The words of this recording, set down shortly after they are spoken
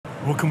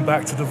Welcome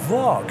back to the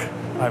vlog.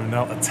 I'm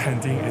now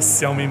attending a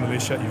Xiaomi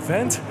Malaysia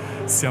event.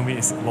 Xiaomi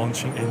is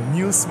launching a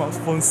new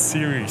smartphone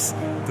series,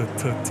 the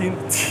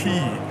 13T,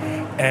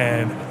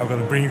 and I'm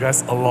gonna bring you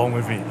guys along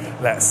with me.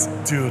 Let's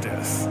do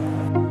this.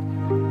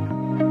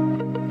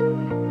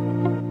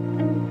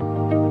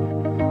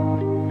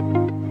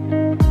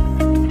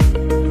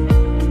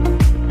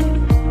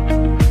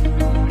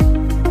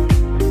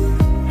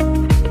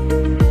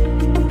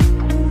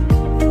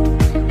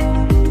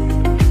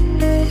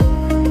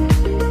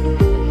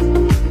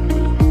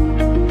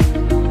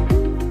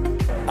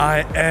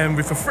 I am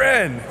with a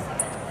friend.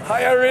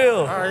 Hi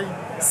Aril. Hi.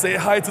 Say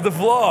hi to the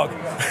vlog.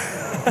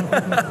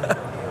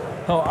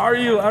 How are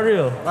you,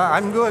 Aril?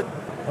 I'm good.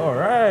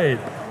 Alright.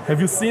 Have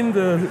you seen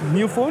the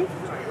new phone?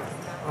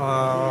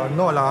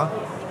 No lah.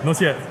 Not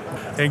yet.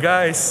 And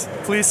guys,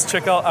 please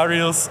check out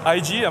Aril's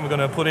IG. I'm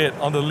gonna put it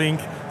on the link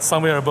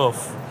somewhere above.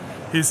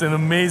 He's an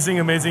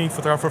amazing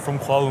photographer from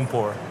Kuala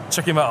Lumpur.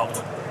 Check him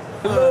out.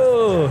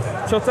 Hello,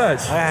 Chot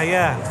Touch.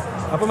 Ya.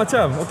 Apa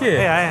macam? Okay?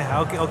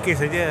 Okey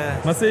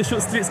saja. Masih shoot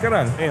street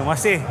sekarang?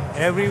 Masih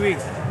every week.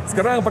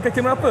 Sekarang pakai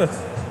kamera apa?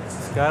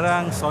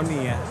 Sekarang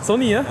Sony ya.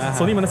 Sony ya?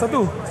 Sony mana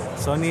satu?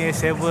 Sony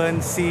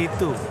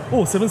A7C2.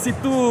 Oh,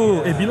 7C2.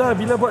 Bila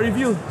buat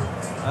review?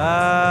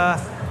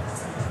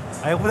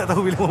 Saya pun tak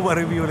tahu bila mau buat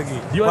review lagi.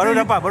 Baru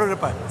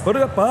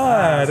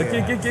dapat.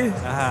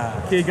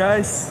 Okay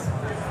guys.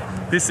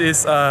 This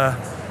is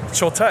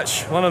Chot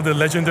Touch, one of the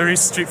legendary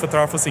street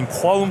photographers in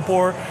Kuala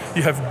Lumpur.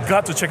 You have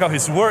got to check out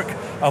his work.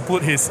 I'll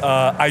put his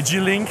IG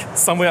link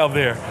somewhere up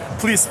there.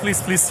 Please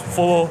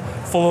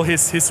follow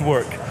his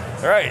work.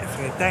 All right.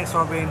 Okay, thanks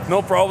Robin.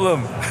 No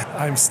problem.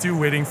 I'm still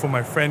waiting for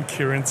my friend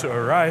Kieron to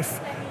arrive.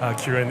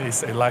 Kieron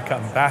is a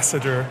Leica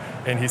ambassador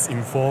and he's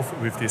involved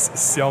with this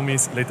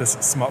Xiaomi's latest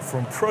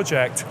smartphone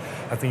project.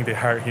 I think they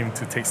hired him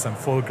to take some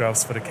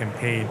photographs for the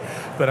campaign.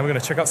 But I'm going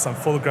to check out some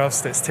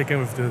photographs that's taken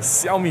with the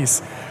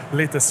Xiaomi's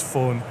latest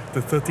phone,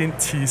 the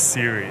 13T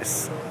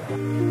series.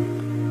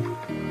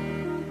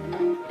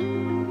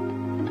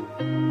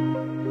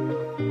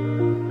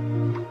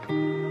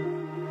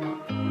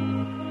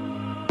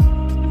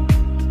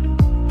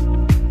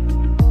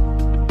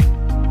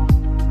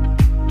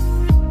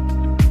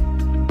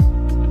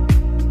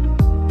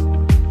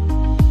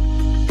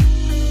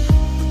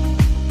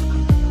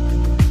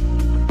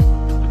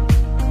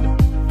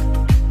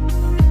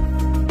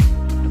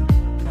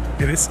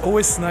 It's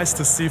always nice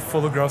to see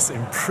photographs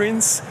in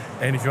prints,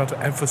 and if you want to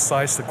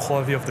emphasize the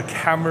quality of the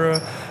camera,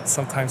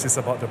 sometimes it's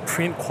about the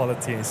print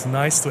quality. It's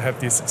nice to have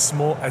this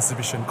small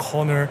exhibition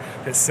corner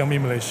that Xiaomi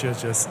Malaysia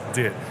just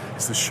did.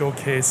 It's to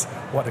showcase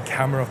what the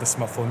camera of the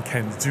smartphone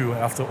can do. And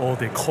after all,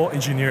 they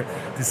co-engineered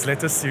this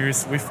latest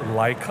series with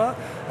Leica.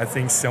 I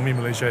think Xiaomi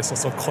Malaysia is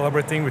also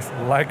collaborating with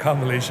Leica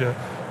Malaysia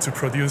to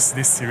produce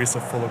this series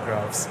of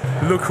photographs.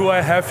 Look who I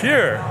have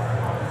here.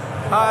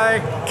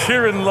 Hi.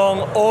 Kieron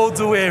Long, all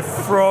the way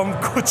from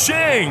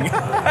Kuching.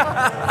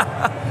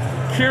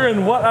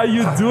 Kieron, what are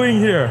you doing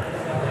here?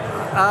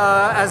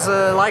 As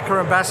a Leica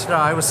ambassador,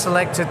 I was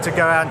selected to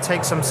go out and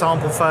take some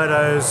sample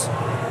photos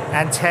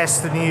and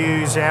test the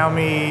new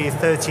Xiaomi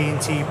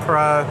 13T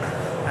Pro.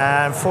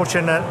 And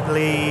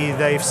fortunately,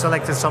 they've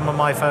selected some of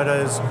my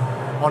photos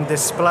on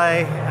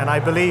display. And I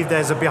believe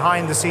there's a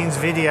behind-the-scenes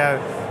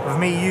video of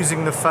me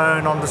using the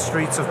phone on the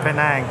streets of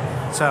Penang.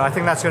 So I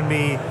think that's going to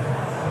be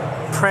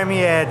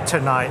premiered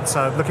tonight,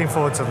 so looking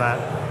forward to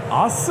that.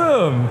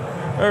 Awesome.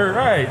 All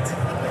right.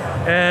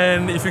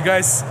 And if you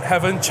guys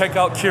haven't checked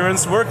out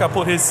Kieron's work, I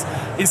put his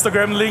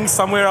Instagram link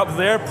somewhere up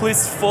there.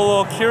 Please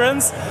follow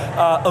Kieron's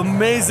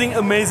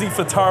amazing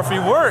photography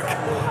work,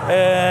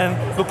 and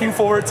looking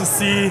forward to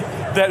see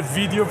that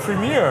video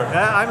premiere.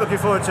 Yeah, I'm looking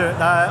forward to it.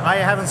 I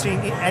haven't seen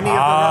any of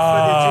the rough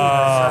footage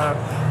either,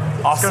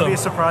 so awesome. It's going to be a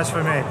surprise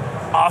for me.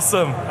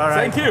 Awesome. All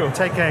right. Thank you.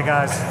 Take care,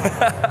 guys.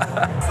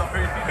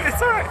 Sorry,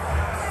 it's all right.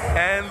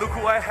 And look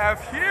who I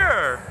have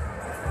here.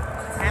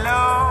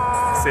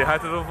 Hello. Say hi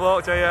to the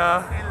vlog,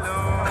 Jaya. Hello.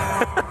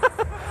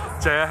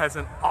 Jaya has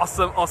an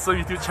awesome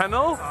YouTube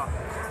channel.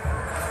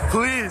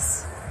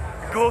 Please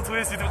go to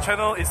his YouTube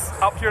channel. It's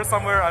up here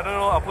somewhere. I don't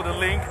know. I'll put a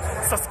link.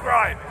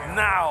 Subscribe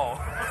now.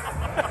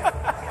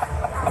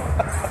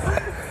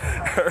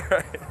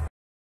 Alright.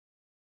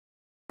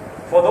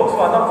 For those who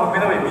are not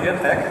familiar with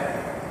Mediatek,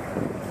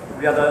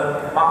 we are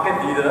the market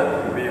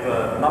leader with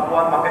 #1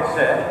 market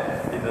share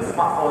in the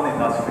smartphone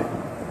industry.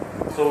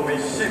 So we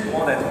ship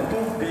more than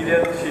 2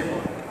 billion chips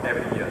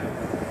every year.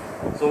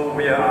 So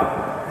we are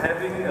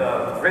having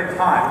a great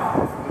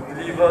time to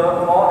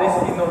deliver all this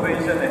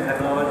innovation and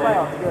technology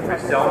with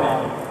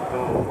Xiaomi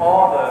to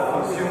all the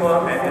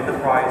consumer and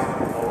enterprise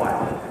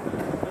worldwide.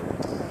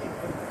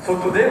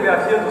 So today we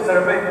are here to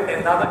celebrate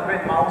another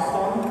great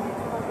milestone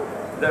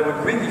that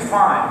will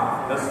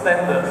redefine the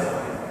standards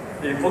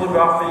in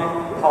photography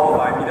powered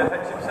by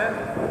Mediatek chipset,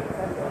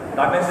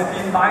 Dimensity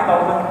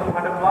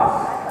 9200 Plus,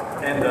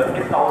 and the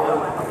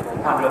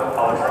 8200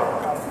 Ultra.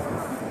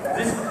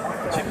 These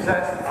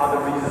chipsets are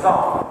the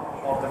result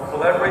of the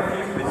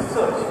collaborative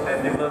research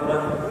and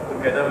development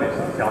together with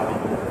Xiaomi.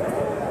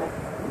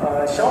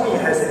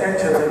 Xiaomi has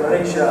entered the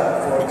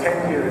Malaysia for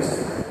 10 years,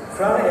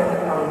 from an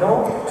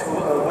unknown to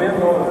a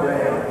well-known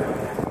brand.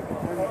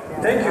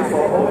 Thank you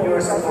for all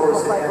your support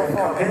and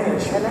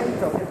companionship.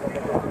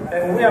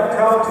 And we are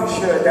proud to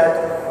share that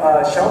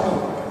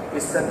Xiaomi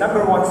is the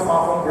 #1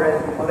 smartphone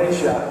brand in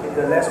Malaysia in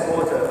the last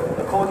quarter,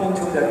 according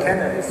to the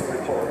Canalys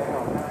report.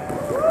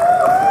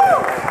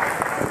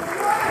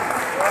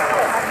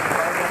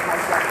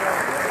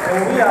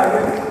 And we are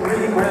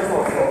really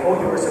grateful for all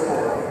your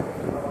support.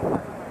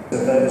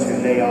 Of those who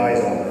lay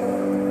eyes on.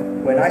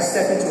 When I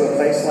step into a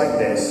place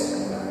like this,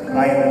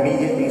 I am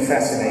immediately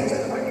fascinated.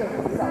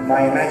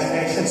 My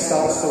imagination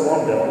starts to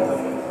wander,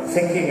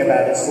 thinking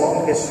about its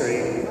long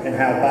history and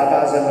how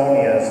babas and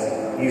nonyas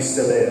used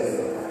to live.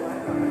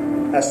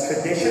 As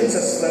traditions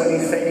are slowly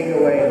fading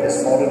away in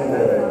this modern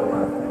world,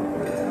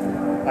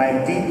 I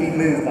am deeply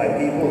moved by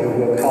people who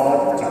work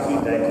hard to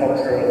keep their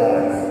culture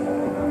alive.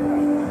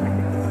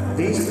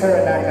 These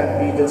Peranakan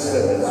beaded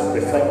slippers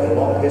reflect the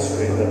long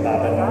history of the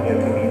Baba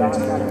Nonya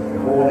community,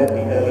 born in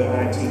the early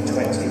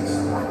 1920s.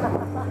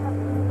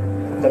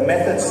 The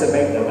methods to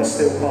make them are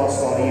still passed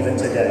on even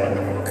today,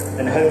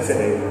 and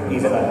hopefully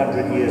even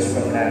 100 years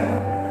from now.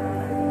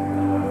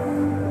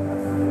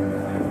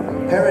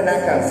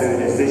 Peranakan food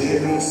is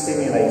visually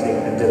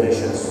stimulating and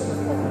delicious.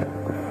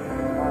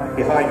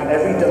 Behind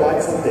every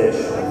delightful dish,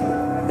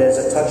 there's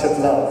a touch of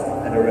love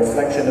and a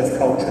reflection of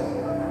culture.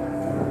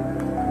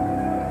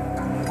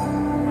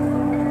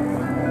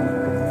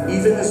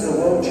 Even as the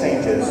world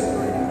changes,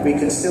 we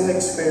can still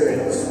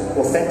experience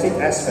authentic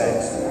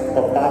aspects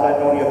of Baba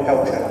Nonya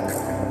culture,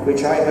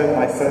 which I hope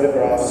my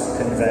photographs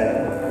convey.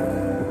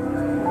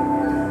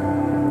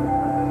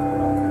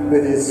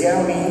 With the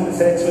Xiaomi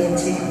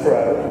 13T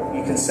Pro,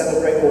 you can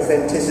celebrate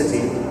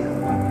authenticity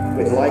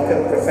with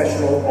Leica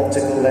professional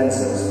optical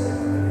lenses.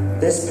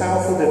 This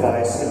powerful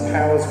device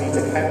empowers me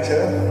to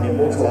capture and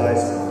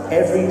immortalize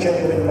every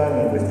genuine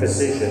moment with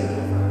precision,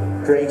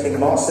 creating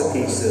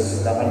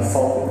masterpieces that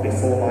unfold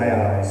before my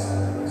eyes.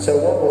 So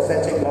what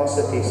authentic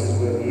masterpieces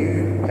will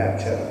you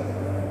capture?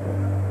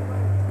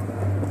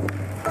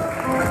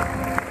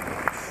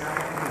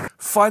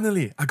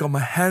 Finally, I got my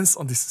hands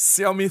on this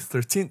Xiaomi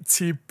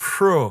 13T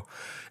Pro.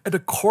 At the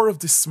core of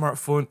this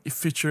smartphone, it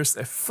features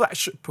a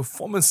flagship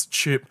performance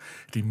chip,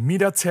 the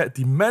Mediatek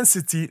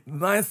Dimensity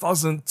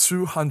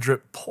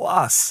 9200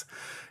 Plus.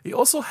 It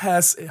also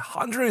has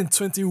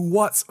 120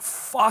 watts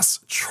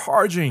fast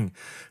charging.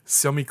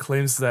 Xiaomi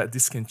claims that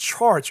this can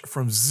charge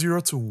from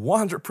 0 to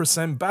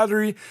 100%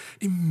 battery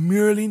in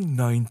merely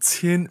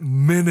 19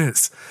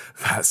 minutes.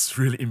 That's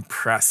really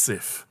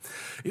impressive.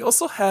 It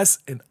also has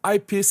an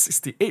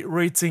IP68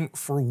 rating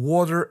for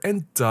water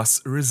and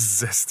dust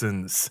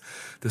resistance.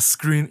 The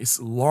screen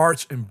is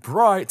large and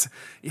bright.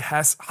 It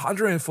has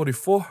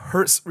 144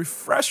 Hz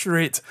refresh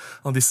rate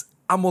on this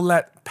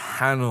AMOLED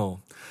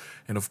panel.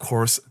 And of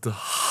course, the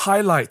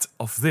highlight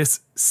of this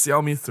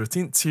Xiaomi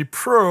 13T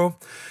Pro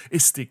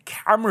is the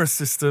camera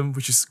system,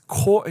 which is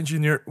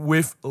co-engineered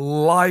with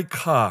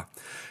Leica.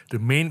 The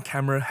main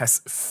camera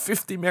has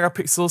 50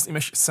 megapixels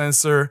image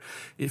sensor.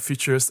 It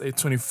features a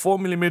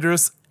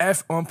 24mm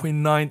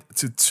f1.9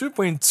 to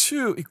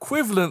 2.2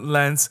 equivalent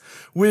lens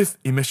with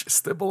image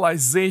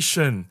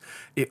stabilization.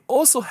 It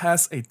also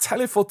has a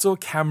telephoto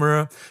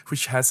camera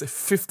which has a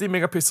 50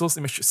 megapixels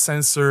image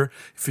sensor.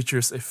 It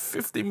features a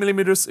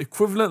 50mm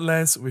equivalent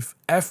lens with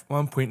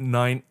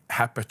f1.9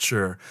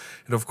 aperture.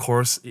 And of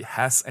course, it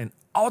has an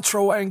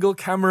ultra-wide angle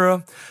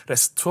camera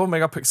that's 12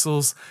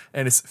 megapixels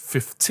and it's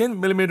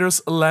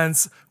 15mm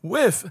lens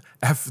with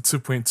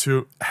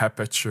f2.2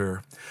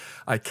 aperture.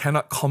 I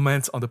cannot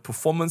comment on the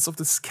performance of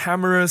these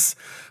cameras,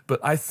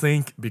 but I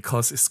think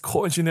because it's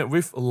co-engineered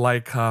with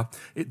Leica,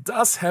 it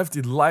does have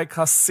the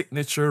Leica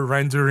signature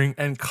rendering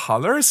and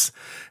colors.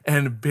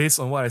 And based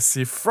on what I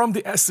see from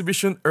the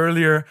exhibition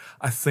earlier,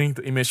 I think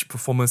the image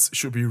performance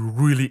should be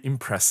really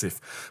impressive.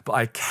 But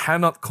I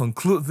cannot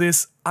conclude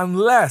this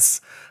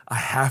unless I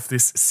have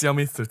this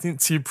Xiaomi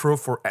 13T Pro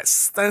for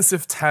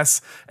extensive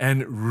tests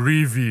and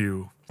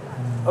review.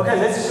 Okay,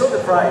 let's show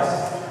the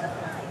price.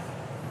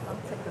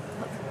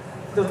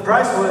 The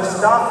price will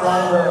start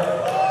from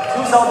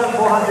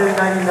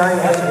 2,499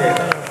 ringgit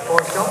for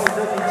Xiaomi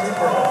 13T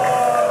Pro.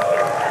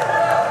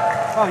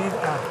 Oh,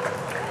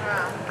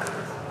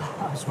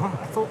 I was wrong.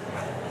 I thought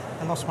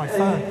I lost my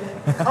phone.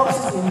 It comes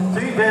in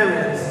 3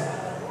 variants.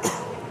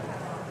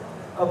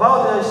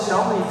 About the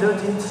Xiaomi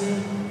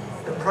 13T,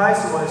 the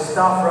price will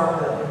start from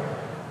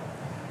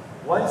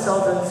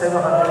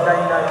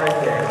 1,799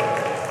 ringgit.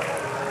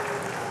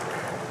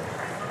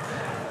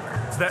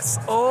 That's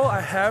all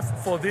I have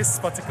for this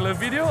particular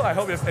video. I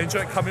hope you've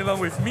enjoyed coming along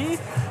with me,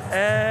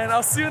 and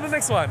I'll see you in the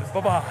next one.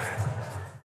 Bye-bye.